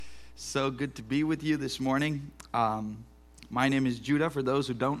so good to be with you this morning. My name is Judah. For those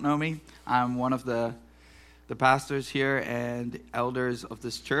who don't know me, I'm one of the pastors here and elders of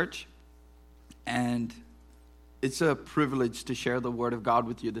this church. And it's a privilege to share the Word of God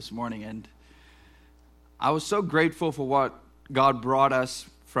with you this morning. And I was so grateful for what God brought us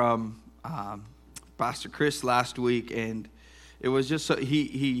from Pastor Chris last week. And it was just so,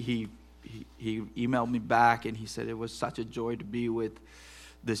 he emailed me back and he said it was such a joy to be with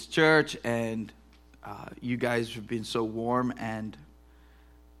this church, and you guys have been so warm, and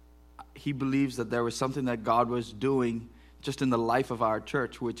he believes that there was something that God was doing just in the life of our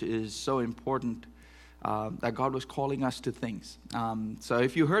church, which is so important, that God was calling us to things. So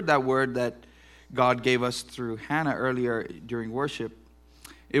if you heard that word that God gave us through Hannah earlier during worship,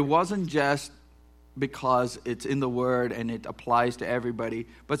 it wasn't just because it's in the Word and it applies to everybody,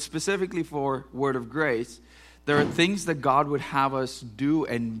 but specifically for Word of Grace, there are things that God would have us do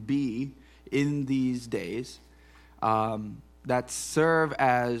and be in these days that serve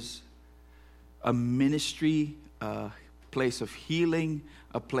as a ministry, a place of healing,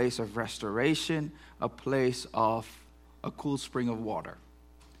 a place of restoration, a place of a cool spring of water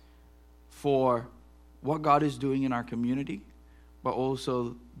for what God is doing in our community, but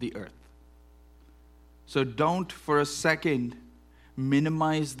also the earth. So don't for a second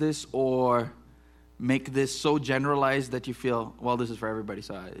minimize this or make this so generalized that you feel, well, this is for everybody,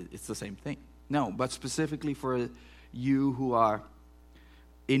 so it's the same thing. No, but specifically for you who are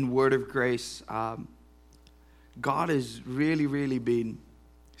in Word of Grace, God has really, really been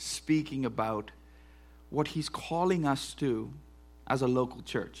speaking about what He's calling us to as a local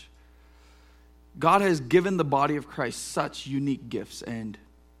church. God has given the body of Christ such unique gifts and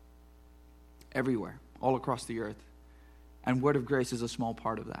everywhere, all across the earth. And Word of Grace is a small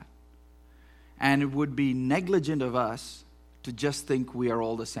part of that. And it would be negligent of us to just think we are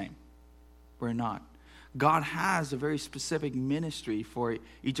all the same. We're not. God has a very specific ministry for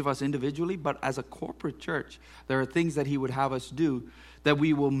each of us individually, but as a corporate church, there are things that He would have us do that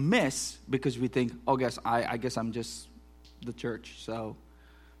we will miss because we think, I guess I'm just the church, so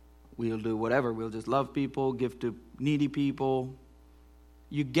we'll do whatever. We'll just love people, give to needy people.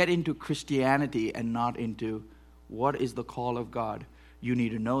 You get into Christianity and not into what is the call of God. You need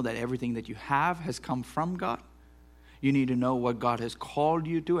to know that everything that you have has come from God. You need to know what God has called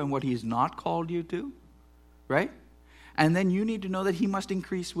you to and what He has not called you to, right? And then you need to know that He must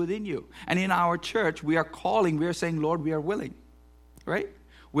increase within you. And in our church, we are saying, Lord, we are willing, right?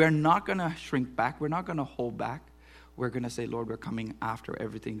 We're not going to shrink back. We're not going to hold back. We're going to say, Lord, we're coming after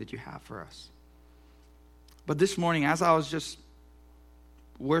everything that you have for us. But this morning, as I was just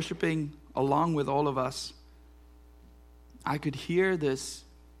worshiping along with all of us, I could hear this,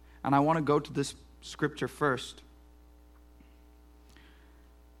 and I want to go to this scripture first.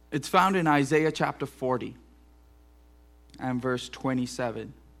 It's found in Isaiah chapter 40 and verse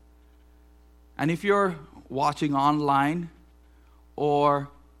 27. And if you're watching online or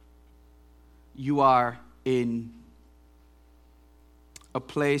you are in a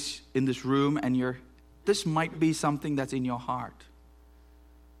place in this room and this might be something that's in your heart.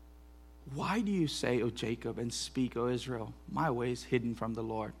 Why do you say, O Jacob, and speak, O Israel, my way is hidden from the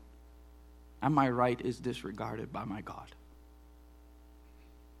Lord, and my right is disregarded by my God?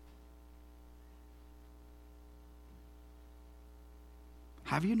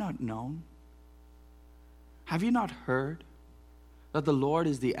 Have you not known? Have you not heard that the Lord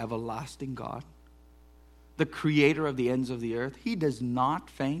is the everlasting God, the creator of the ends of the earth? He does not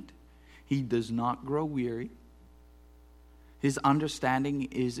faint. He does not grow weary. His understanding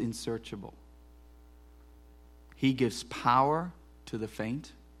is unsearchable. He gives power to the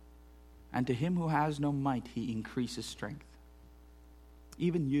faint, and to him who has no might, He increases strength.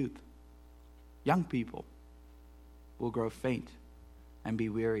 Even youth, young people, will grow faint and be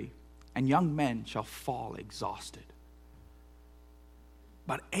weary, and young men shall fall exhausted.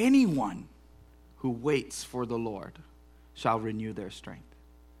 But anyone who waits for the Lord shall renew their strength.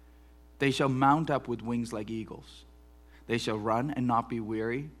 They shall mount up with wings like eagles. They shall run and not be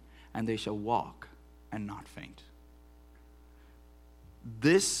weary, and they shall walk and not faint.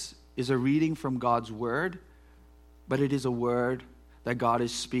 This is a reading from God's Word, but it is a word that God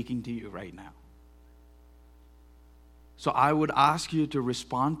is speaking to you right now. So I would ask you to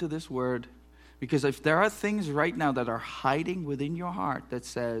respond to this word, because if there are things right now that are hiding within your heart that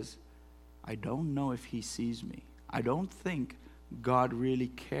says, I don't know if He sees me. I don't think God really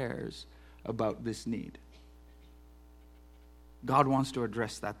cares about this need. God wants to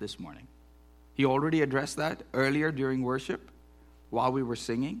address that this morning. He already addressed that earlier during worship while we were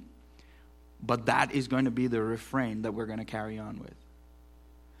singing. But that is going to be the refrain that we're going to carry on with.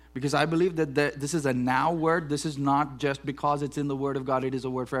 Because I believe that this is a now word. This is not just because it's in the Word of God. It is a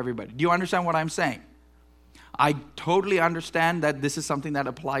word for everybody. Do you understand what I'm saying? I totally understand that this is something that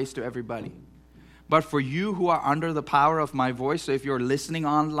applies to everybody. But for you who are under the power of my voice, so if you're listening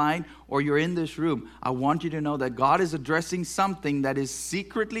online or you're in this room, I want you to know that God is addressing something that is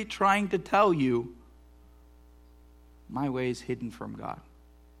secretly trying to tell you, my way is hidden from God.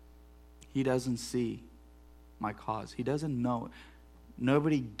 He doesn't see my cause. He doesn't know.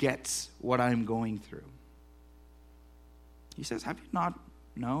 Nobody gets what I'm going through. He says, have you not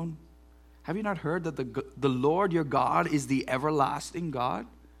known? Have you not heard that the Lord your God is the everlasting God?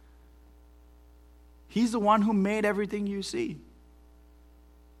 He's the one who made everything you see.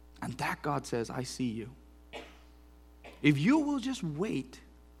 And that God says, I see you. If you will just wait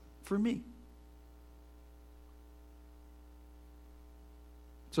for me.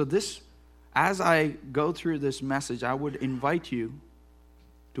 So as I go through this message, I would invite you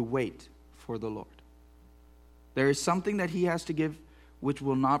to wait for the Lord. There is something that He has to give which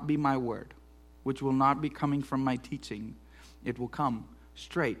will not be my word, which will not be coming from my teaching. It will come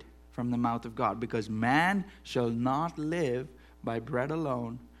straight from the mouth of God, because man shall not live by bread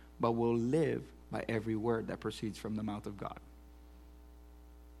alone, but will live by every word that proceeds from the mouth of God.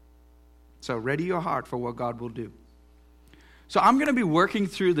 So ready your heart for what God will do. So I'm going to be working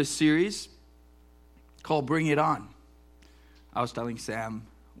through this series called Bring It On. I was telling Sam,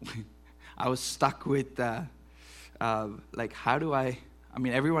 I was stuck with, how do I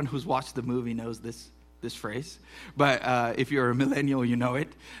mean, everyone who's watched the movie knows this phrase, but if you're a millennial, you know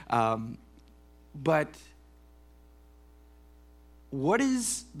it. But what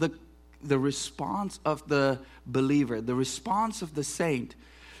is the response of the believer, the response of the saint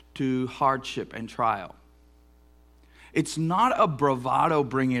to hardship and trial? It's not a bravado,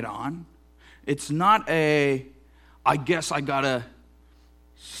 bring it on. It's not I guess I gotta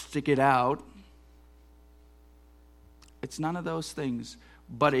stick it out. It's none of those things,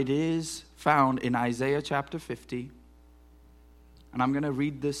 but it is found in Isaiah chapter 50. And I'm going to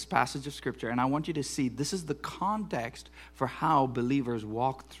read this passage of Scripture, and I want you to see this is the context for how believers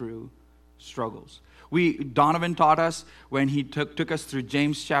walk through struggles. Donovan taught us when he took us through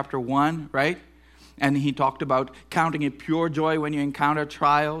James chapter 1, right? And he talked about counting it pure joy when you encounter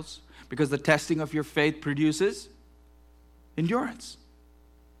trials, because the testing of your faith produces endurance.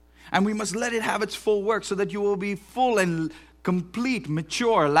 And we must let it have its full work so that you will be full and complete,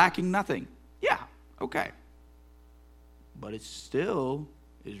 mature, lacking nothing. Yeah, okay. But it still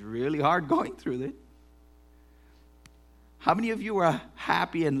is really hard going through it. How many of you were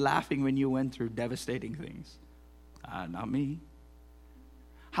happy and laughing when you went through devastating things? Not me.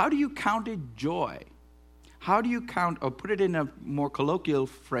 How do you count it joy? How do you count, or put it in a more colloquial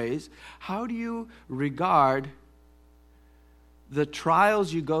phrase, how do you regard the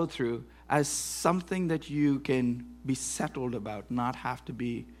trials you go through as something that you can be settled about, not have to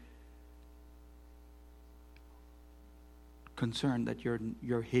be concerned that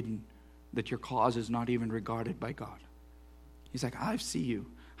you're hidden, that your cause is not even regarded by God? He's like, I see you.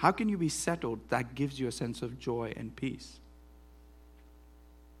 How can you be settled? That gives you a sense of joy and peace.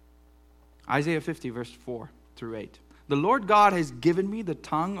 Isaiah 50, verse 4 through 8. The Lord God has given me the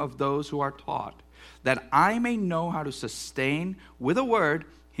tongue of those who are taught, that I may know how to sustain with a word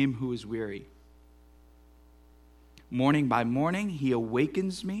him who is weary. Morning by morning he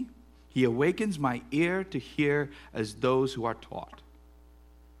awakens me. He awakens my ear to hear as those who are taught.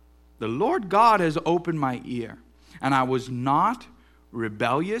 The Lord God has opened my ear, and I was not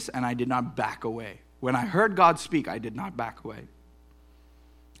rebellious, and I did not back away. When I heard God speak, I did not back away.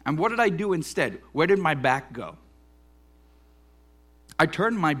 And what did I do instead? Where did my back go? I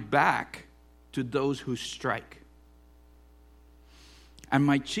turned my back to those who strike, and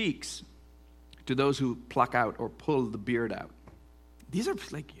my cheeks to those who pluck out or pull the beard out. These are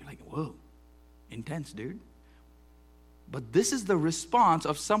you're like, whoa, intense, dude. But this is the response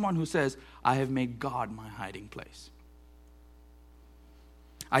of someone who says, I have made God my hiding place.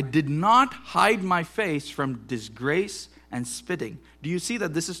 I did not hide my face from disgrace and spitting. Do you see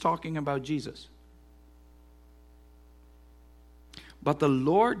that this is talking about Jesus? But the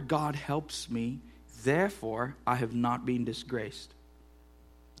Lord God helps me, therefore I have not been disgraced.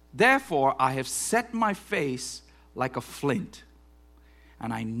 Therefore I have set my face like a flint,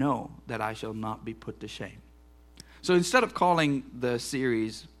 and I know that I shall not be put to shame. So instead of calling the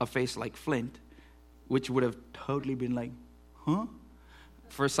series A Face Like Flint, which would have totally been like, huh?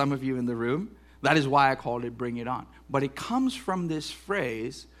 For some of you in the room, that is why I called it Bring It On. But it comes from this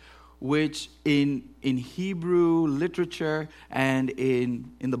phrase, which in Hebrew literature and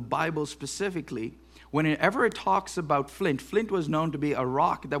in the Bible specifically, whenever it talks about flint, flint was known to be a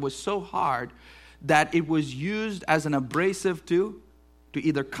rock that was so hard that it was used as an abrasive to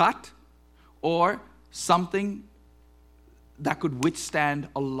either cut or something that could withstand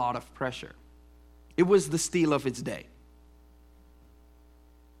a lot of pressure. It was the steel of its day.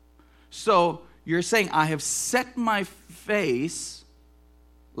 So you're saying, I have set my face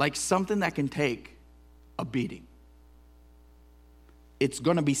like something that can take a beating. It's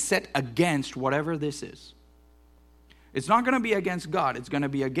going to be set against whatever this is. It's not going to be against God. It's going to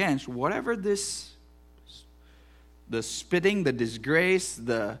be against whatever this, the spitting, the disgrace,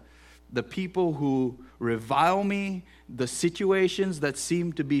 the people who revile me, the situations that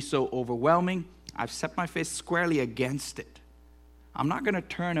seem to be so overwhelming. I've set my face squarely against it. I'm not going to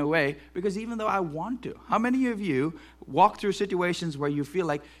turn away, because even though I want to. How many of you walk through situations where you feel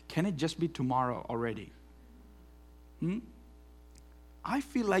like, can it just be tomorrow already? I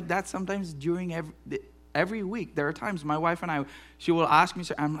feel like that sometimes during every week. There are times my wife and I, she will ask me,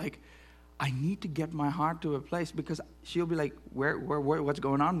 so I'm like, I need to get my heart to a place, because she'll be like, where, what's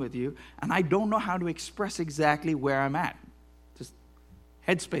going on with you? And I don't know how to express exactly where I'm at, just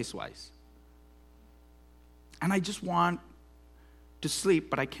headspace-wise. And I just want to sleep,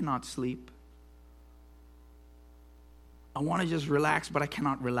 but I cannot sleep. I want to just relax, but I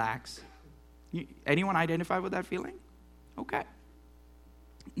cannot relax. Anyone identify with that feeling? Okay.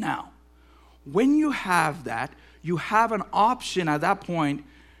 Now, when you have that, you have an option at that point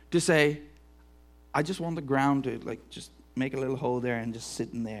to say, I just want the ground to just make a little hole there and just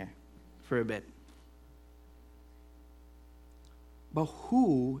sit in there for a bit. But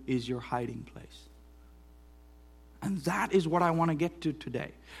who is your hiding place? And that is what I want to get to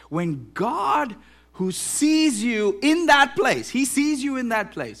today. When God, who sees you in that place, He sees you in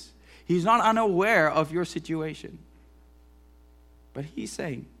that place. He's not unaware of your situation. But He's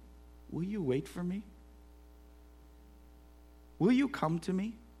saying, will you wait for me? Will you come to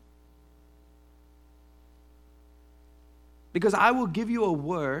me? Because I will give you a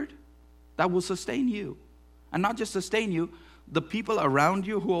word that will sustain you. And not just sustain you, the people around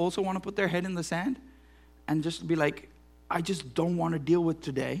you who also want to put their head in the sand and just be like, I just don't want to deal with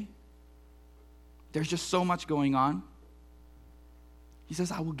today. There's just so much going on. He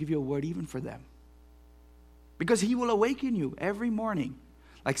says, I will give you a word even for them. Because He will awaken you every morning.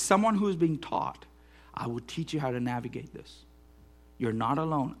 Like someone who is being taught. I will teach you how to navigate this. You're not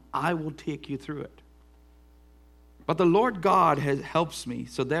alone. I will take you through it. But the Lord God helps me,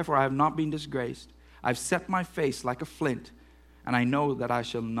 so therefore I have not been disgraced. I've set my face like a flint, and I know that I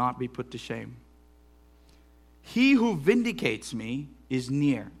shall not be put to shame. He who vindicates me is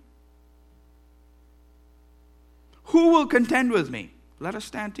near. Who will contend with me? Let us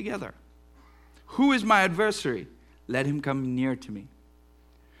stand together. Who is my adversary? Let him come near to me.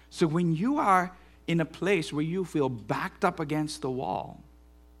 So when you are in a place where you feel backed up against the wall,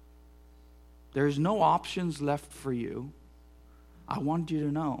 there's no options left for you, I want you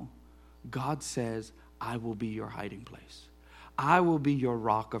to know, God says, I will be your hiding place. I will be your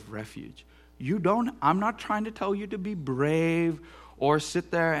rock of refuge. I'm not trying to tell you to be brave or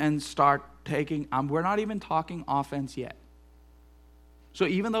sit there and start we're not even talking offense yet. So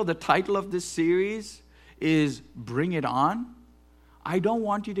even though the title of this series is Bring It On, I don't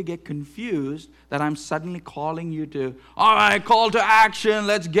want you to get confused that I'm suddenly calling you to, all right, call to action,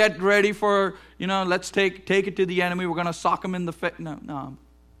 let's get ready for, let's take it to the enemy, we're going to sock him in the face. No,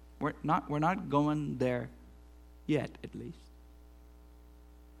 we're not going there yet, at least.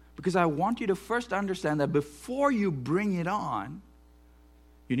 Because I want you to first understand that before you bring it on,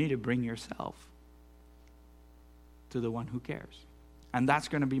 you need to bring yourself to the one who cares. And that's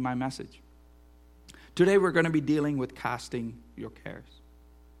going to be my message. Today we're going to be dealing with casting your cares.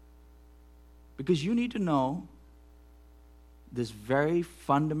 Because you need to know this very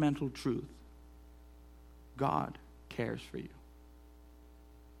fundamental truth. God cares for you.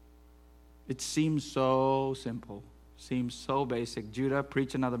 It seems so simple. Seems so basic. Judah,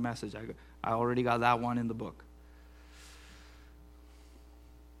 preach another message. I already got that one in the book.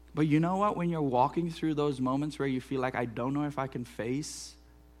 But you know what? When you're walking through those moments where you feel like, I don't know if I can face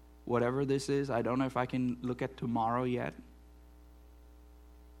whatever this is, I don't know if I can look at tomorrow yet.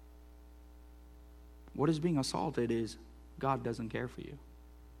 What is being assaulted is God doesn't care for you.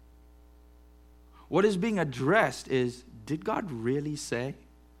 What is being addressed is, did God really say?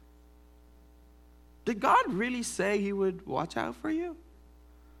 Did God really say He would watch out for you?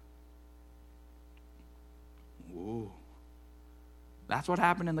 Whoa. That's what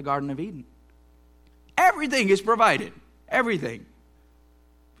happened in the Garden of Eden. Everything is provided. Everything.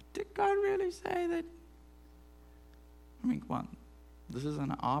 But did God really say that? I mean, come on. This is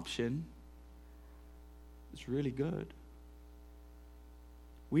an option. It's really good.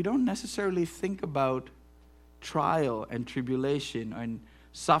 We don't necessarily think about trial and tribulation and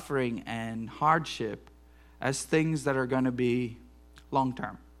suffering and hardship as things that are going to be long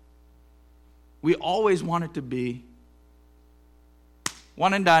term. We always want it to be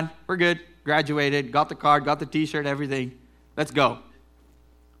one and done. We're good. Graduated. Got the card. Got the t-shirt. Everything. Let's go.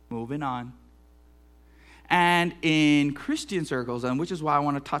 Moving on. And in Christian circles, and which is why I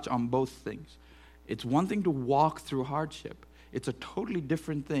want to touch on both things, it's one thing to walk through hardship. It's a totally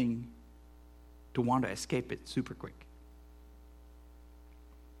different thing to want to escape it super quick.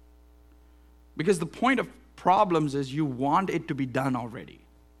 Because the point of problems is you want it to be done already.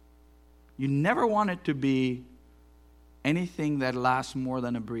 You never want it to be anything that lasts more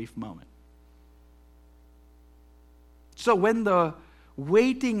than a brief moment. So when the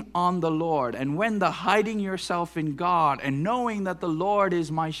waiting on the Lord, and when the hiding yourself in God, and knowing that the Lord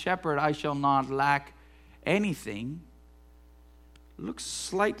is my shepherd, I shall not lack anything, looks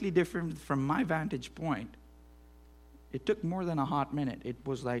slightly different from my vantage point. It took more than a hot minute. It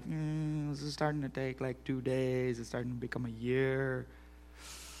was like, this is starting to take like 2 days. It's starting to become a year.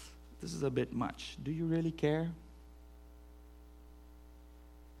 This is a bit much. Do you really care?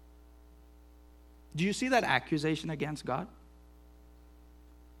 Do you see that accusation against God?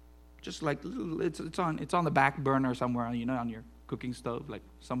 Just like it's on the back burner somewhere, on your cooking stove, like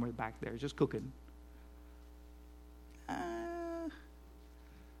somewhere back there, just cooking.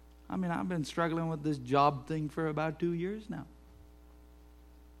 I've been struggling with this job thing for about 2 years now.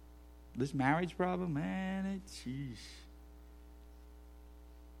 This marriage problem, man, jeez.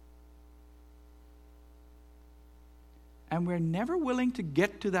 And we're never willing to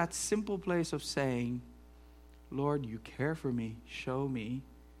get to that simple place of saying, Lord, you care for me, show me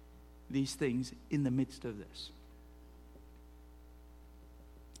these things in the midst of this.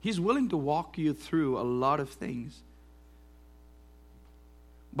 He's willing to walk you through a lot of things.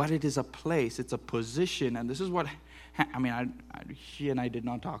 But it is a place, it's a position, and this is what, she and I did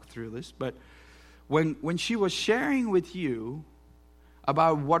not talk through this, but when she was sharing with you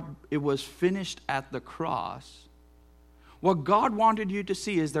about what it was finished at the cross, what God wanted you to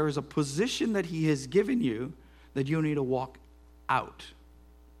see is there is a position that He has given you that you need to walk out.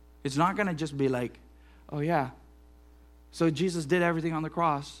 It's not going to just be like, oh yeah, so Jesus did everything on the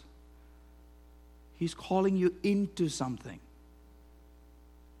cross. He's calling you into something.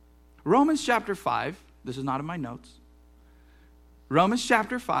 Romans chapter 5, this is not in my notes. Romans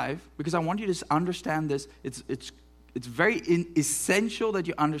chapter 5, because I want you to understand this. It's very essential that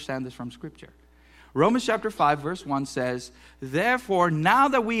you understand this from Scripture. Romans chapter 5 verse 1 says, therefore, now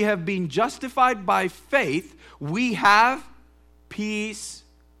that we have been justified by faith, we have peace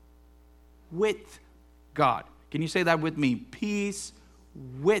with God. Can you say that with me? Peace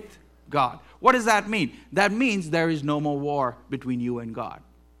with God. What does that mean? That means there is no more war between you and God.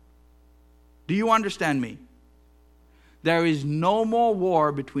 Do you understand me? There is no more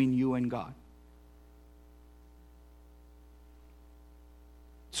war between you and God.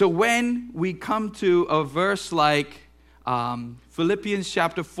 So when we come to a verse like Philippians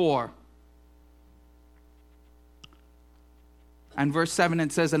chapter 4 and verse 7,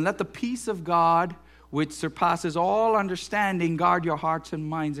 it says, and let the peace of God, which surpasses all understanding, guard your hearts and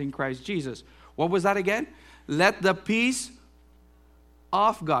minds in Christ Jesus. What was that again? Let the peace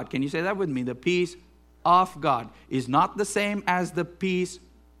of God. Can you say that with me? The peace of God is not the same as the peace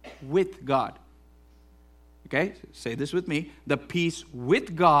with God. Okay, say this with me. The peace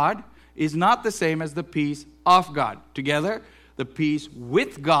with God is not the same as the peace of God. Together, the peace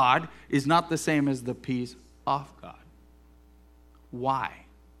with God is not the same as the peace of God. Why?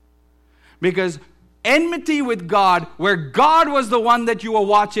 Because enmity with God, where God was the one that you were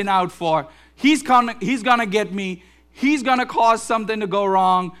watching out for, He's gonna get me. He's gonna cause something to go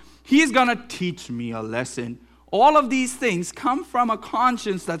wrong. He's gonna teach me a lesson. All of these things come from a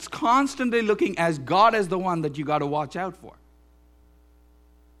conscience that's constantly looking as God as the one that you got to watch out for.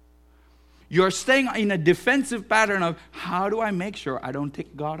 You're staying in a defensive pattern of, how do I make sure I don't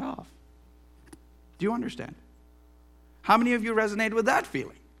tick God off? Do you understand? How many of you resonate with that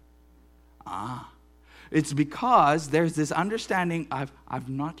feeling? It's because there's this understanding I've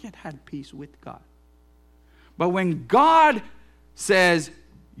not yet had peace with God. But when God says,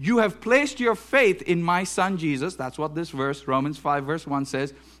 you have placed your faith in my Son Jesus, that's what this verse, Romans 5 verse 1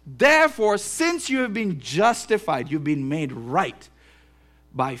 says, therefore, since you have been justified, you've been made right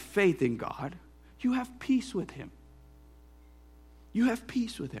by faith in God, you have peace with Him. You have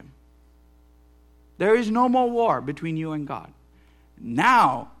peace with Him. There is no more war between you and God.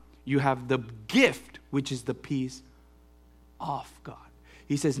 Now you have the gift, which is the peace of God.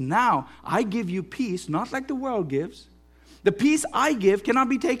 He says, now I give you peace, not like the world gives. The peace I give cannot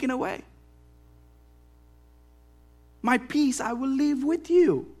be taken away. My peace I will leave with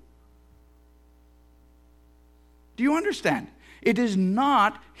you. Do you understand? It is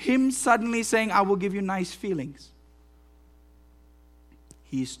not him suddenly saying, I will give you nice feelings.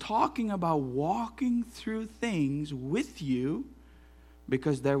 He's talking about walking through things with you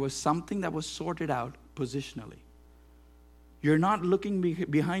because there was something that was sorted out positionally. You're not looking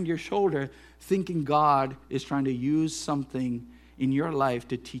behind your shoulder thinking God is trying to use something in your life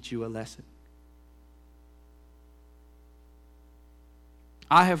to teach you a lesson.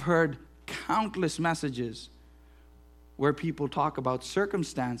 I have heard countless messages where people talk about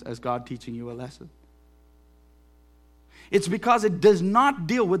circumstance as God teaching you a lesson. It's because it does not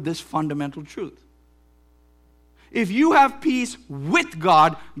deal with this fundamental truth. If you have peace with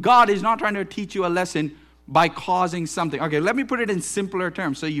God, God is not trying to teach you a lesson by causing something. Okay, let me put it in simpler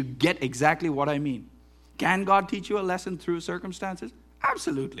terms so you get exactly what I mean. Can God teach you a lesson through circumstances?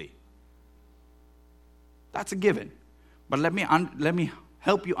 Absolutely. That's a given. But let me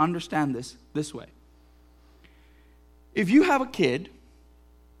help you understand this way. If you have a kid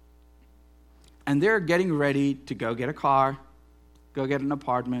and they're getting ready to go get a car, go get an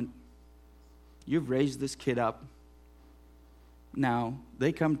apartment, you've raised this kid up. Now,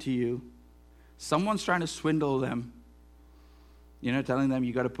 they come to you. Someone's trying to swindle them, telling them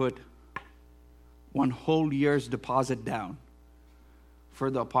you got to put one whole year's deposit down for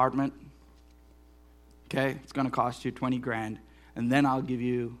the apartment. Okay, it's going to cost you 20 grand, and then I'll give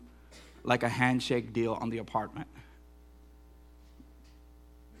you like a handshake deal on the apartment.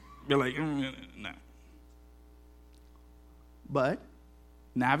 You're like, no. But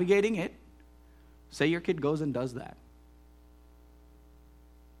navigating it, say your kid goes and does that.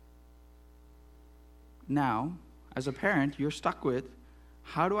 Now, as a parent, you're stuck with,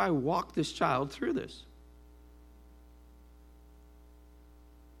 how do I walk this child through this?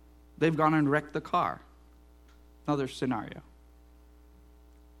 They've gone and wrecked the car. Another scenario.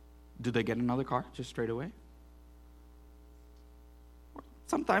 Do they get another car just straight away?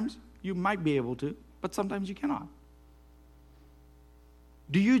 Sometimes you might be able to, but sometimes you cannot.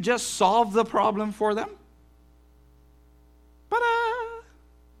 Do you just solve the problem for them?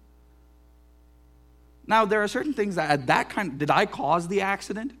 Now, there are certain things that did I cause the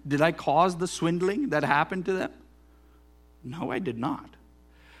accident? Did I cause the swindling that happened to them? No, I did not.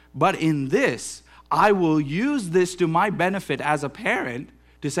 But in this, I will use this to my benefit as a parent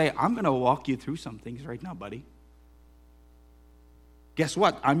to say, I'm going to walk you through some things right now, buddy. Guess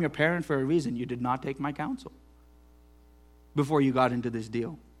what? I'm your parent for a reason. You did not take my counsel before you got into this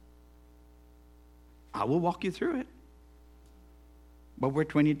deal. I will walk you through it. But we're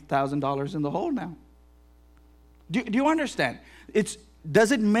 $20,000 in the hole now. Do you understand?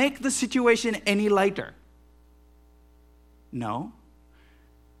 Does it make the situation any lighter? No.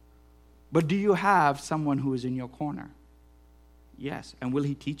 But do you have someone who is in your corner? Yes. And will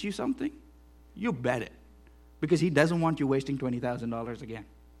he teach you something? You bet it. Because he doesn't want you wasting $20,000 again.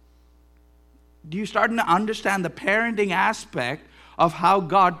 Do you start to understand the parenting aspect of how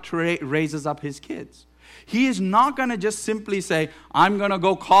God raises up his kids? He is not going to just simply say, I'm going to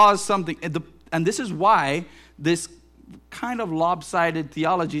go cause something. And this is why this kind of lopsided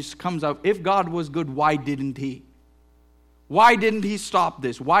theology comes up. If God was good, why didn't he? Why didn't he stop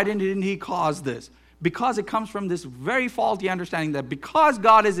this? Why didn't he cause this? Because it comes from this very faulty understanding that because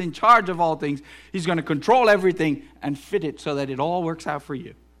God is in charge of all things, he's going to control everything and fit it so that it all works out for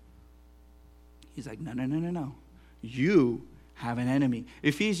you. He's like, no. You have an enemy.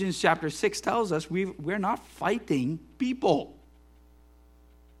 Ephesians chapter 6 tells us we're not fighting people.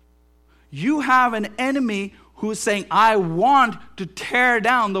 You have an enemy who's saying, I want to tear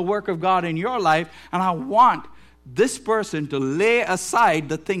down the work of God in your life, and I want this person to lay aside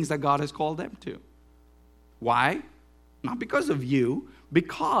the things that God has called them to. Why? Not because of you,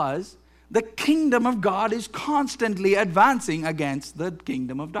 because the kingdom of God is constantly advancing against the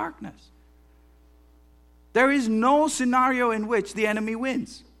kingdom of darkness. There is no scenario in which the enemy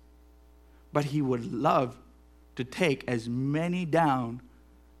wins. But he would love to take as many down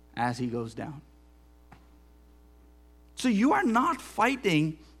as he goes down. So you are not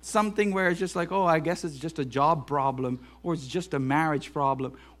fighting something where it's just like, oh, I guess it's just a job problem or it's just a marriage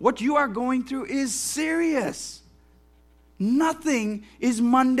problem. What you are going through is serious. Nothing is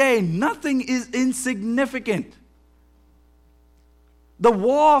mundane. Nothing is insignificant. The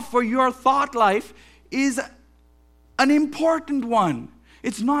war for your thought life is an important one.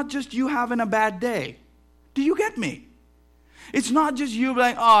 It's not just you having a bad day. Do you get me? It's not just you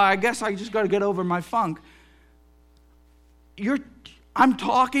like, oh, I guess I just got to get over my funk. I'm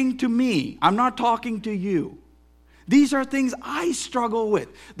talking to me. I'm not talking to you. These are things I struggle with.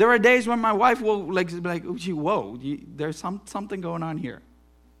 There are days when my wife will be like, whoa, there's something going on here.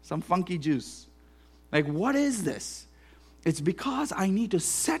 Some funky juice. Like, what is this? It's because I need to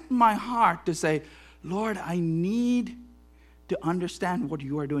set my heart to say, Lord, I need to understand what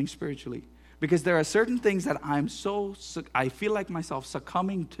you are doing spiritually. Because there are certain things that I feel like myself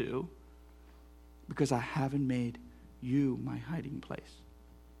succumbing to because I haven't made you my hiding place.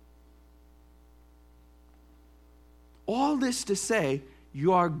 All this to say,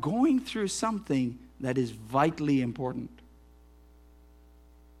 you are going through something that is vitally important.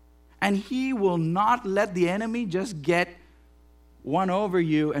 And he will not let the enemy just get one over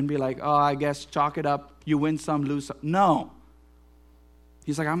you and be like, oh, I guess chalk it up. You win some, lose some. No.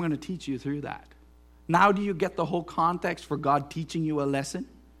 He's like, I'm going to teach you through that. Now do you get the whole context for God teaching you a lesson?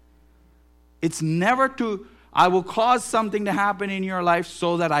 It's never to, I will cause something to happen in your life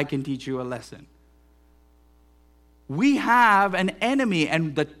so that I can teach you a lesson. We have an enemy,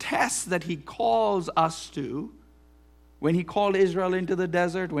 and the test that he calls us to, when he called Israel into the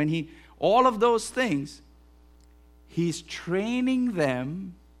desert, all of those things, he's training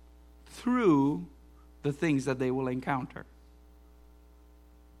them through the things that they will encounter.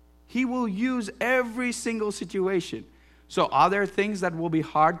 He will use every single situation. So are there things that will be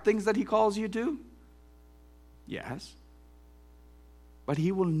hard things that he calls you to? Yes. But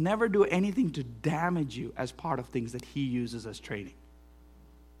he will never do anything to damage you as part of things that he uses as training.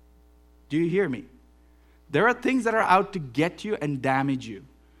 Do you hear me? There are things that are out to get you and damage you.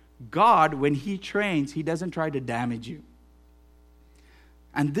 God, when he trains, he doesn't try to damage you.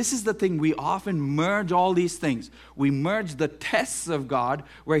 And this is the thing, we often merge all these things. We merge the tests of God,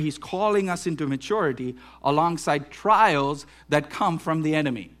 where he's calling us into maturity, alongside trials that come from the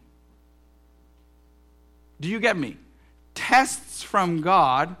enemy. Do you get me? Tests from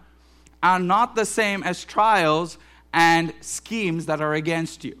God are not the same as trials and schemes that are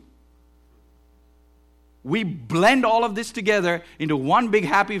against you. We blend all of this together into one big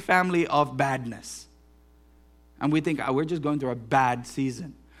happy family of badness. And we think, we're just going through a bad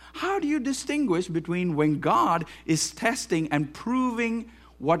season. How do you distinguish between when God is testing and proving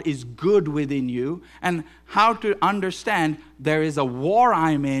what is good within you, and how to understand there is a war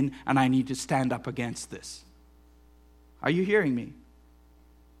I'm in and I need to stand up against this? Are you hearing me?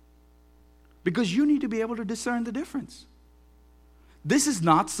 Because you need to be able to discern the difference. This is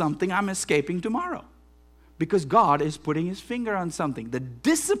not something I'm escaping tomorrow. Because God is putting his finger on something. The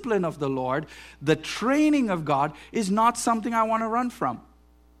discipline of the Lord, the training of God, is not something I want to run from.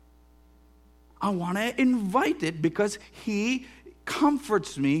 I want to invite it because he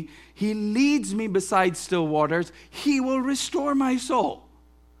comforts me. He leads me beside still waters. He will restore my soul.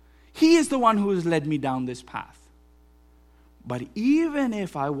 He is the one who has led me down this path. But even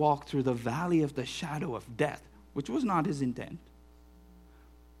if I walk through the valley of the shadow of death, which was not his intent,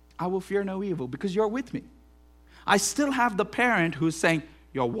 I will fear no evil because you're with me. I still have the parent who's saying,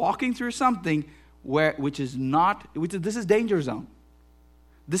 you're walking through something this is danger zone.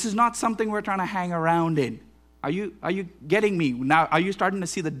 This is not something we're trying to hang around in. Are you getting me? Now, are you starting to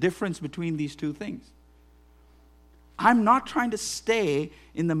see the difference between these two things? I'm not trying to stay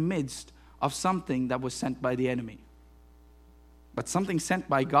in the midst of something that was sent by the enemy. But something sent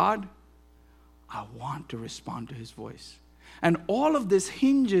by God, I want to respond to his voice. And all of this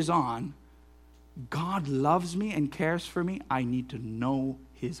hinges on God loves me and cares for me. I need to know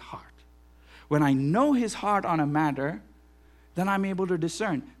his heart. When I know his heart on a matter, then I'm able to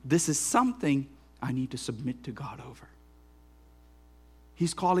discern this is something I need to submit to God over.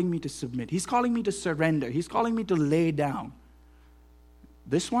 He's calling me to submit. He's calling me to surrender. He's calling me to lay down.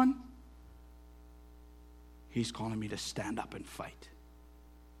 This one, he's calling me to stand up and fight.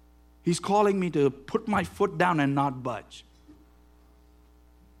 He's calling me to put my foot down and not budge.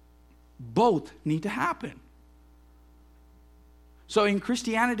 Both need to happen. So in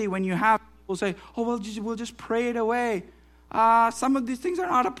Christianity, when you have people say, oh, well, we'll just pray it away. Some of these things are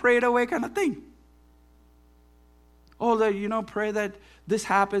not a pray it away kind of thing. Oh, pray that this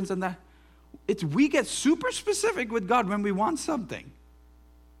happens and that. We get super specific with God when we want something.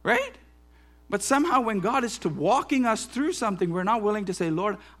 Right? But somehow when God is walking us through something, we're not willing to say,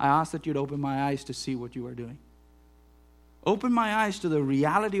 Lord, I ask that you'd open my eyes to see what you are doing. Open my eyes to the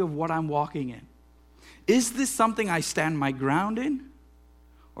reality of what I'm walking in. Is this something I stand my ground in?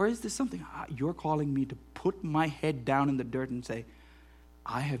 Or is this something you're calling me to put my head down in the dirt and say,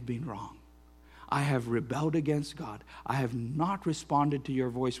 I have been wrong. I have rebelled against God. I have not responded to your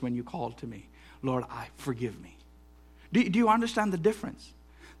voice when you called to me. Lord, forgive me. Do you understand the difference?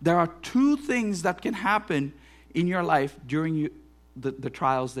 There are two things that can happen in your life during the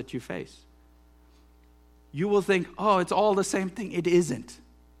trials that you face. You will think, oh, it's all the same thing. It isn't.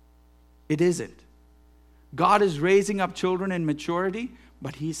 It isn't. God is raising up children in maturity,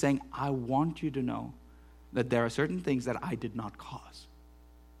 but He's saying, I want you to know that there are certain things that I did not cause.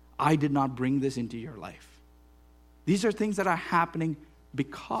 I did not bring this into your life. These are things that are happening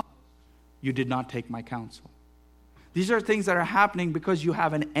because you did not take my counsel. These are things that are happening because you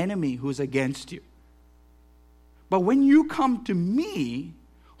have an enemy who's against you. But when you come to me,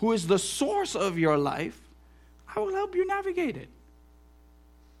 who is the source of your life, I will help you navigate it.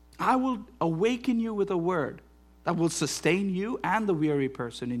 I will awaken you with a word that will sustain you and the weary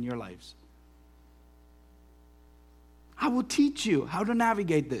person in your lives. I will teach you how to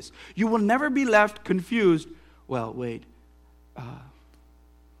navigate this. You will never be left confused. Well, wait.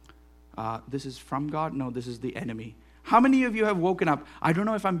 This is from God? No, this is the enemy. How many of you have woken up, I don't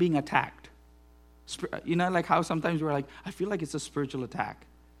know if I'm being attacked? You know, like how sometimes we're like, I feel like it's a spiritual attack.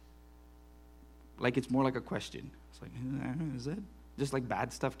 Like it's more like a question. It's like, is it? Just like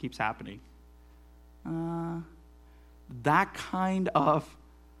bad stuff keeps happening. That kind of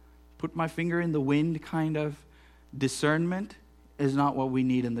put my finger in the wind kind of discernment is not what we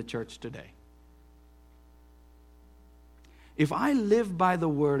need in the church today. If I live by the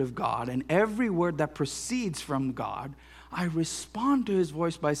word of God and every word that proceeds from God, I respond to His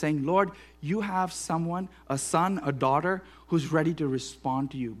voice by saying, Lord, you have someone, a son, a daughter, who's ready to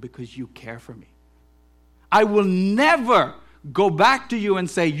respond to you because you care for me. I will never go back to you and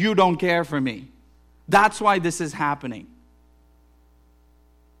say, you don't care for me. That's why this is happening.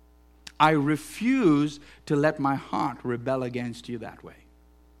 I refuse to let my heart rebel against you that way.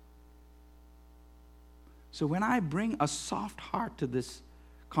 So when I bring a soft heart to this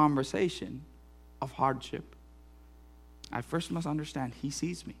conversation of hardship, I first must understand He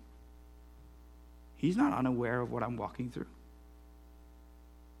sees me. He's not unaware of what I'm walking through.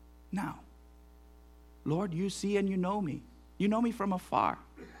 Now, Lord, you see and you know me. You know me from afar.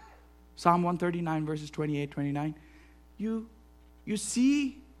 Psalm 139 verses 28, 29. You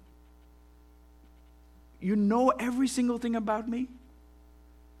see, you know every single thing about me.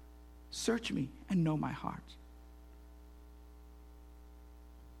 Search me and know my heart.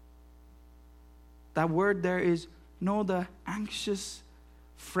 That word there is, know the anxious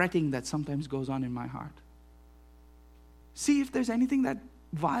fretting that sometimes goes on in my heart. See if there's anything that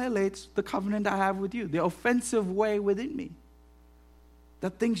violates the covenant I have with you, the offensive way within me.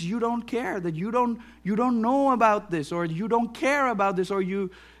 That things you don't care, that you don't know about this, or you don't care about this, or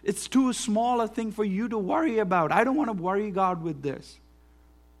it's too small a thing for you to worry about. I don't want to worry God with this.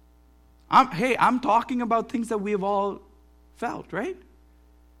 I'm talking about things that we have all felt, right?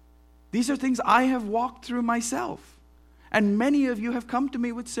 These are things I have walked through myself. And many of you have come to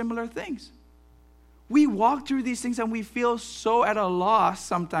me with similar things. We walk through these things and we feel so at a loss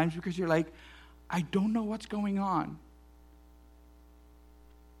sometimes because you're like, I don't know what's going on.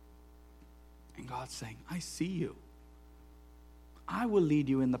 And God's saying, I see you. I will lead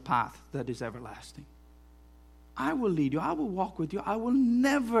you in the path that is everlasting. I will lead you. I will walk with you. I will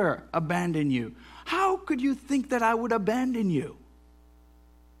never abandon you. How could you think that I would abandon you?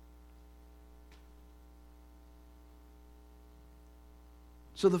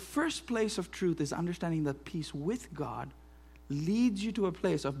 So the first place of truth is understanding that peace with God leads you to a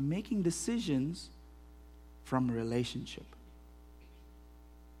place of making decisions from relationship.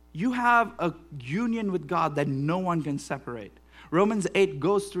 You have a union with God that no one can separate. Romans 8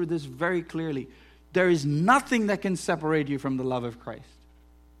 goes through this very clearly. There is nothing that can separate you from the love of Christ.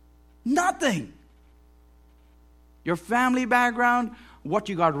 Nothing. Your family background, what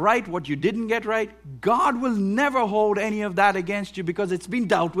you got right, what you didn't get right, God will never hold any of that against you because it's been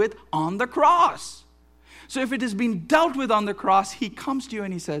dealt with on the cross. So if it has been dealt with on the cross, He comes to you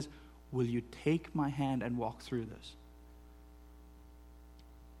and He says, will you take my hand and walk through this?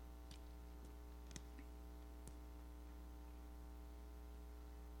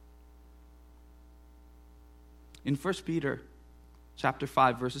 In 1 Peter chapter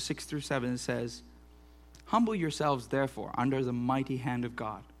 5, verses 6 through 7, it says, humble yourselves, therefore, under the mighty hand of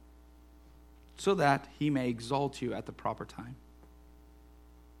God, so that He may exalt you at the proper time,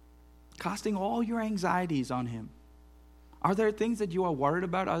 casting all your anxieties on Him. Are there things that you are worried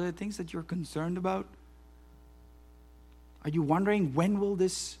about? Are there things that you're concerned about? Are you wondering, when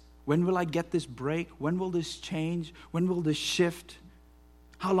will I get this break? When will this change? When will this shift?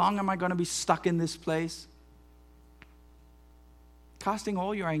 How long am I going to be stuck in this place? Casting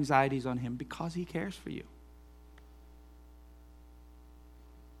all your anxieties on Him because He cares for you.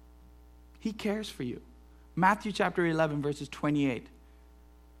 He cares for you. Matthew chapter 11, verses 28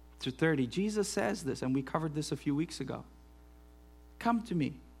 through 30. Jesus says this, and we covered this a few weeks ago. Come to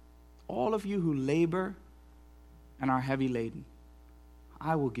me, all of you who labor and are heavy laden.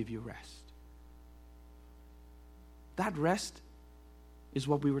 I will give you rest. That rest is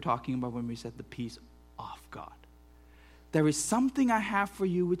what we were talking about when we said the peace of God. There is something I have for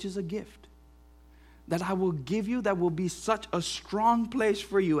you which is a gift that I will give you that will be such a strong place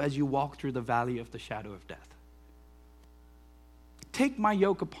for you as you walk through the valley of the shadow of death. Take my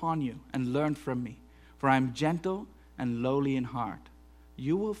yoke upon you and learn from me, for I am gentle and lowly in heart.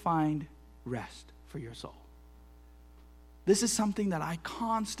 You will find rest for your soul. This is something that I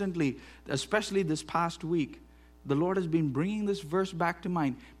constantly, especially this past week, the Lord has been bringing this verse back to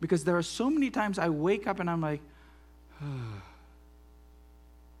mind, because there are so many times I wake up and I'm like,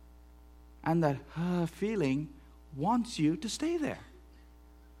 and that feeling wants you to stay there.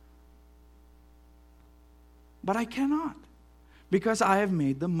 But I cannot, because I have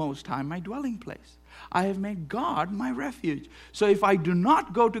made the Most High my dwelling place. I have made God my refuge. So if I do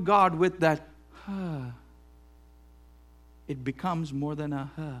not go to God with that, it becomes more than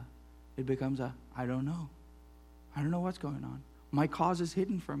a, it becomes a, I don't know. I don't know what's going on. My cause is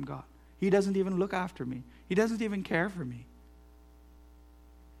hidden from God. He doesn't even look after me. He doesn't even care for me.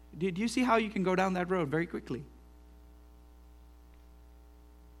 Do you see how you can go down that road very quickly?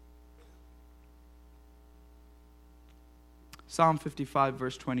 Psalm 55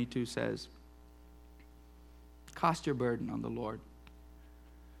 verse 22 says, cast your burden on the Lord,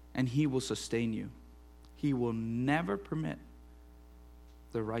 and He will sustain you. He will never permit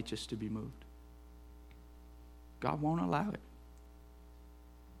the righteous to be moved. God won't allow it.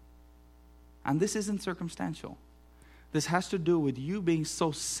 And this isn't circumstantial. This has to do with you being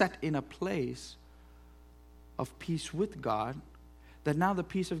so set in a place of peace with God that now the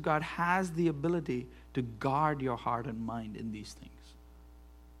peace of God has the ability to guard your heart and mind in these things.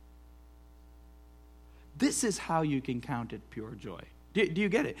 This is how you can count it pure joy. Do you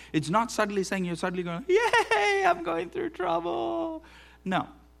get it? It's not suddenly saying you're suddenly going, yay, I'm going through trouble. No.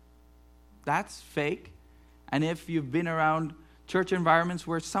 That's fake. And if you've been around church environments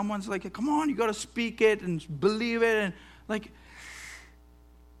where someone's like, come on, you got to speak it and believe it. And like,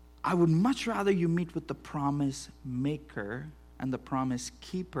 I would much rather you meet with the promise maker and the promise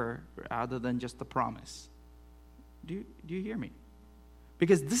keeper rather than just the promise. Do you hear me?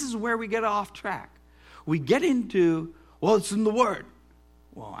 Because this is where we get off track. We get into, well, it's in the Word.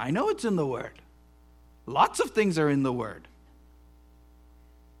 Well, I know it's in the Word. Lots of things are in the Word.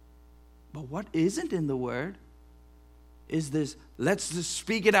 But what isn't in the Word is this, let's just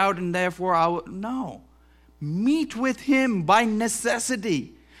speak it out and therefore I will. No. Meet with Him by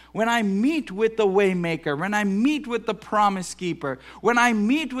necessity. When I meet with the waymaker, when I meet with the promise keeper, when I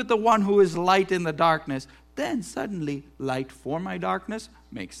meet with the one who is light in the darkness, then suddenly light for my darkness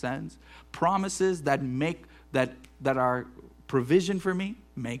makes sense. Promises that are provision for me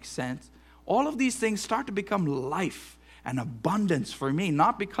makes sense. All of these things start to become life and abundance for me,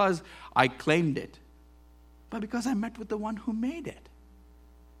 not because I claimed it, but because I met with the one who made it.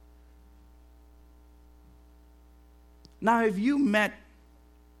 Now, if you met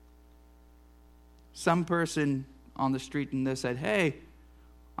some person on the street and they said, hey,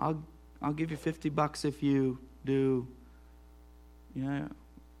 I'll give you $50 if you do, I'll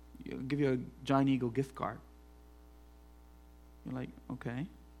give you a Giant Eagle gift card. You're like, okay.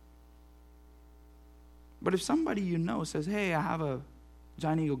 But if somebody you know says, hey, I have a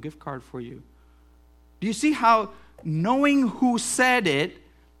Giant Eagle gift card for you, do you see how knowing who said it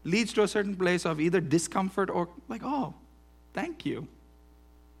leads to a certain place of either discomfort or like, oh, thank you?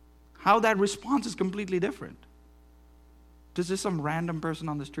 How that response is completely different. Does just some random person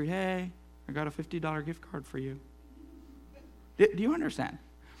on the street, hey, I got a $50 gift card for you. Do you understand?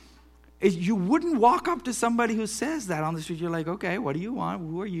 You wouldn't walk up to somebody who says that on the street. You're like, okay, what do you want?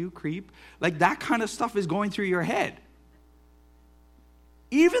 Who are you, creep? Like that kind of stuff is going through your head.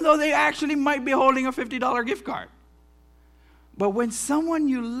 Even though they actually might be holding a $50 gift card. But when someone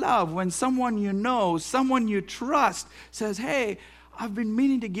you love, when someone you know, someone you trust says, hey, I've been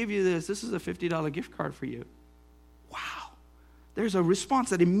meaning to give you this. This is a $50 gift card for you. Wow. There's a response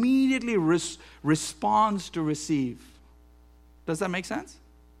that immediately responds to receive. Does that make sense?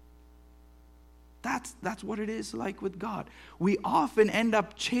 That's what it is like with God. We often end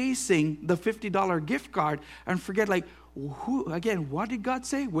up chasing the $50 gift card and forget, like, what did God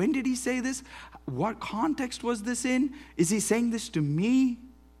say? When did He say this? What context was this in? Is He saying this to me?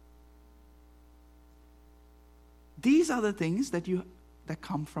 These are the things that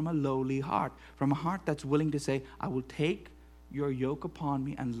come from a lowly heart, from a heart that's willing to say, I will take your yoke upon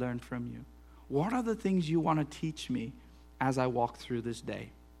me and learn from you. What are the things you want to teach me as I walk through this day?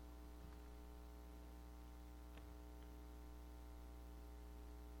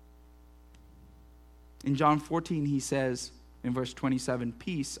 In John 14, he says in verse 27,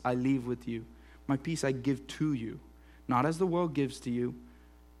 peace I leave with you. My peace I give to you. Not as the world gives to you.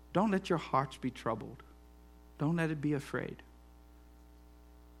 Don't let your hearts be troubled. Don't let it be afraid.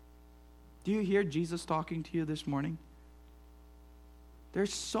 Do you hear Jesus talking to you this morning?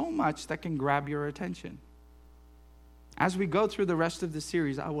 There's so much that can grab your attention. As we go through the rest of the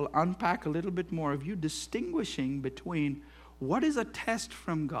series, I will unpack a little bit more of you distinguishing between what is a test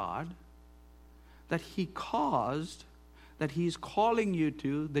from God that He caused, that He's calling you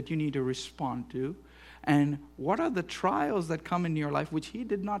to, that you need to respond to, and what are the trials that come in your life which He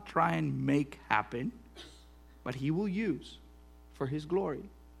did not try and make happen, but He will use for His glory.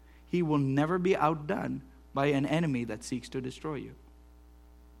 He will never be outdone by an enemy that seeks to destroy you.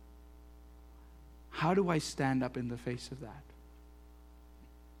 How do I stand up in the face of that?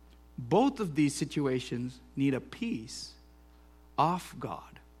 Both of these situations need a peace of God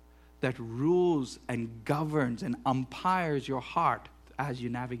that rules and governs and umpires your heart as you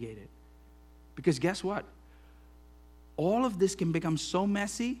navigate it. Because guess what? All of this can become so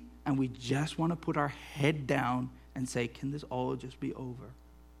messy, and we just want to put our head down and say, can this all just be over?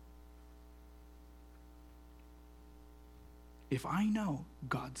 If I know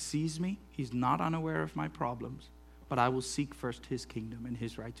God sees me, He's not unaware of my problems, but I will seek first His kingdom and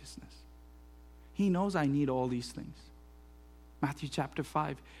His righteousness. He knows I need all these things. Matthew chapter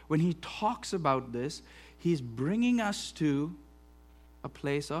 5, when He talks about this, He's bringing us to a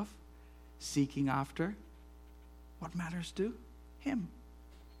place of seeking after what matters to Him.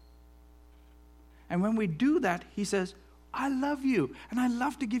 And when we do that, He says, I love you, and I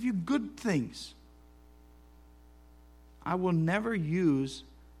love to give you good things. I will never use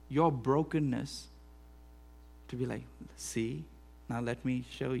your brokenness to be like, see, now let me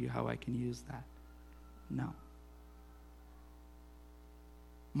show you how I can use that. No.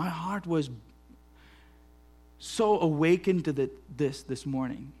 My heart was so awakened to this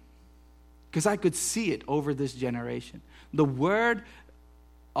morning because I could see it over this generation. The word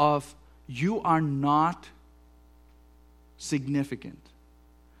of you are not significant.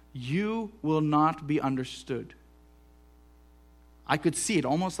 You will not be understood. I could see it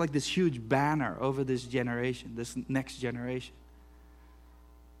almost like this huge banner over this generation, this next generation.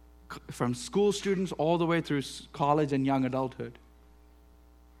 From school students all the way through college and young adulthood.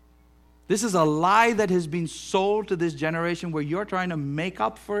 This is a lie that has been sold to this generation where you're trying to make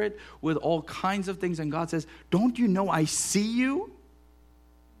up for it with all kinds of things. And God says, don't you know I see you?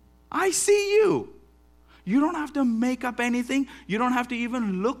 I see you. You don't have to make up anything. You don't have to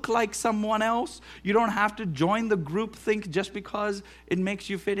even look like someone else. You don't have to join the group think just because it makes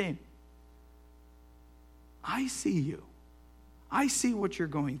you fit in. I see you. I see what you're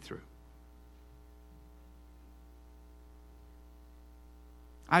going through.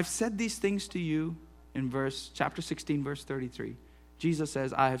 I've said these things to you in chapter 16, verse 33. Jesus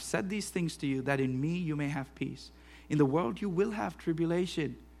says, I have said these things to you that in me you may have peace. In the world you will have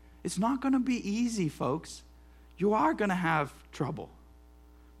tribulation. It's not going to be easy, folks. You are going to have trouble.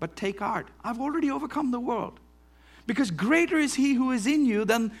 But take heart. I've already overcome the world. Because greater is He who is in you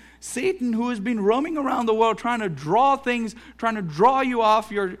than Satan, who has been roaming around the world trying to draw things, trying to draw you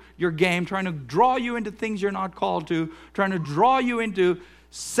off your game, trying to draw you into things you're not called to, trying to draw you into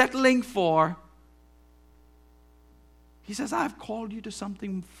settling for. He says, I've called you to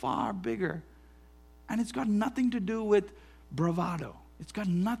something far bigger. And it's got nothing to do with bravado. It's got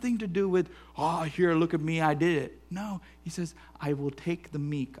nothing to do with, oh, here, look at me, I did it. No, He says, I will take the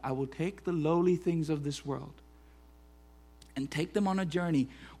meek. I will take the lowly things of this world and take them on a journey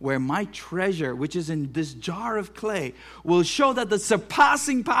where my treasure, which is in this jar of clay, will show that the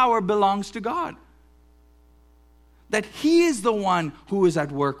surpassing power belongs to God. That He is the one who is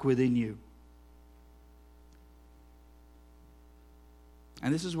at work within you.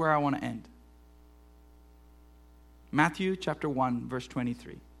 And this is where I want to end. Matthew chapter 1, verse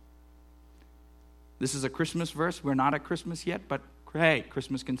 23. This is a Christmas verse. We're not at Christmas yet, but hey,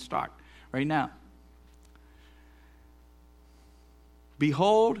 Christmas can start right now.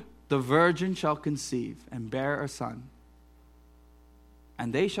 Behold, the virgin shall conceive and bear a son,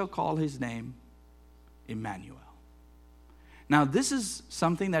 and they shall call his name Emmanuel. Now, this is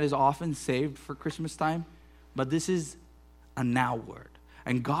something that is often saved for Christmas time, but this is a now word.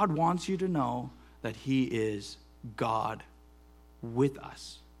 And God wants you to know that He is God with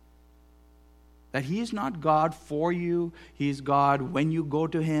us. That He is not God for you. He is God when you go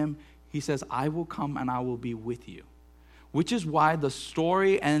to Him. He says, I will come and I will be with you. Which is why the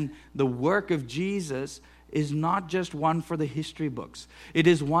story and the work of Jesus is not just one for the history books. It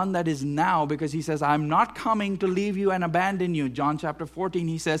is one that is now, because He says, I'm not coming to leave you and abandon you. John chapter 14,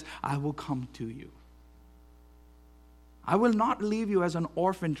 He says, I will come to you. I will not leave you as an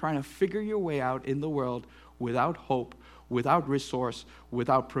orphan trying to figure your way out in the world without hope, without resource,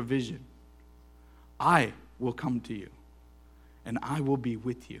 without provision. I will come to you, and I will be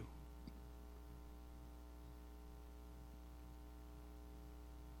with you.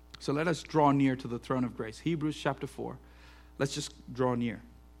 So let us draw near to the throne of grace. Hebrews chapter 4. Let's just draw near.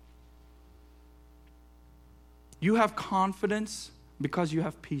 You have confidence because you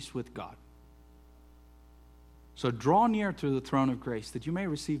have peace with God. So draw near to the throne of grace that you may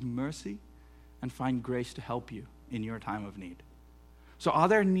receive mercy and find grace to help you in your time of need. So are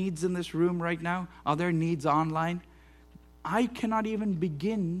there needs in this room right now? Are there needs online? I cannot even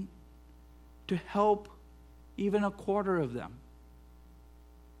begin to help even a quarter of them.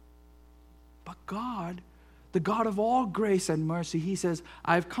 But God, the God of all grace and mercy, He says,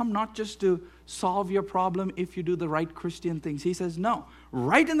 I've come not just to solve your problem if you do the right Christian things. He says, no,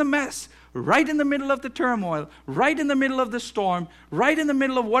 right in the mess, right in the middle of the turmoil, right in the middle of the storm, right in the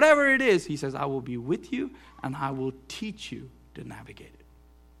middle of whatever it is, He says, I will be with you and I will teach you to navigate it.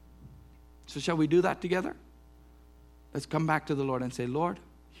 So shall we do that together? Let's come back to the Lord and say, Lord,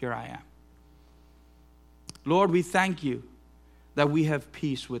 here I am. Lord, we thank you that we have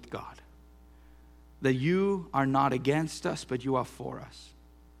peace with God. That you are not against us, but you are for us.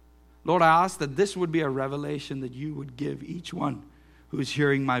 Lord, I ask that this would be a revelation that you would give each one who is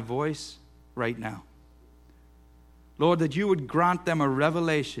hearing my voice right now. Lord, that you would grant them a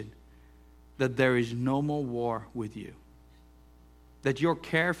revelation that there is no more war with you. That your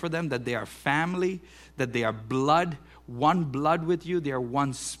care for them, that they are family, that they are blood, one blood with you, they are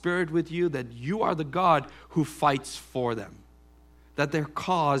one spirit with you, that you are the God who fights for them. That their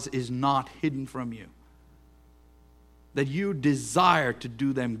cause is not hidden from you. That you desire to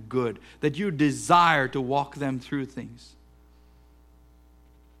do them good. That you desire to walk them through things.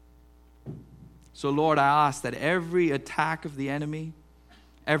 So Lord, I ask that every attack of the enemy,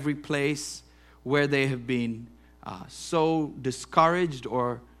 every place where they have been so discouraged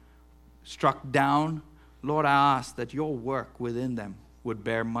or struck down, Lord, I ask that your work within them would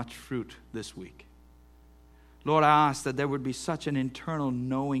bear much fruit this week. Lord, I ask that there would be such an internal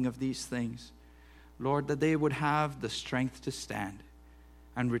knowing of these things. Lord, that they would have the strength to stand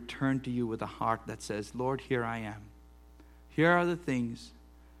and return to you with a heart that says, Lord, here I am. Here are the things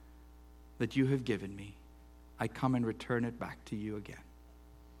that you have given me. I come and return it back to you again.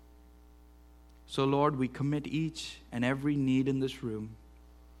 So, Lord, we commit each and every need in this room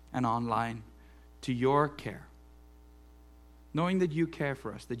and online to your care. Knowing that you care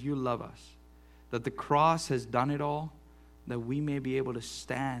for us, that you love us, that the cross has done it all, that we may be able to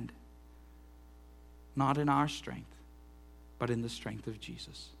stand, not in our strength, but in the strength of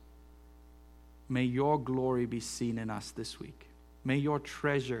Jesus. May your glory be seen in us this week. May your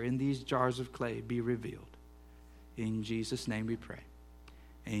treasure in these jars of clay be revealed. In Jesus' name we pray.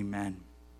 Amen.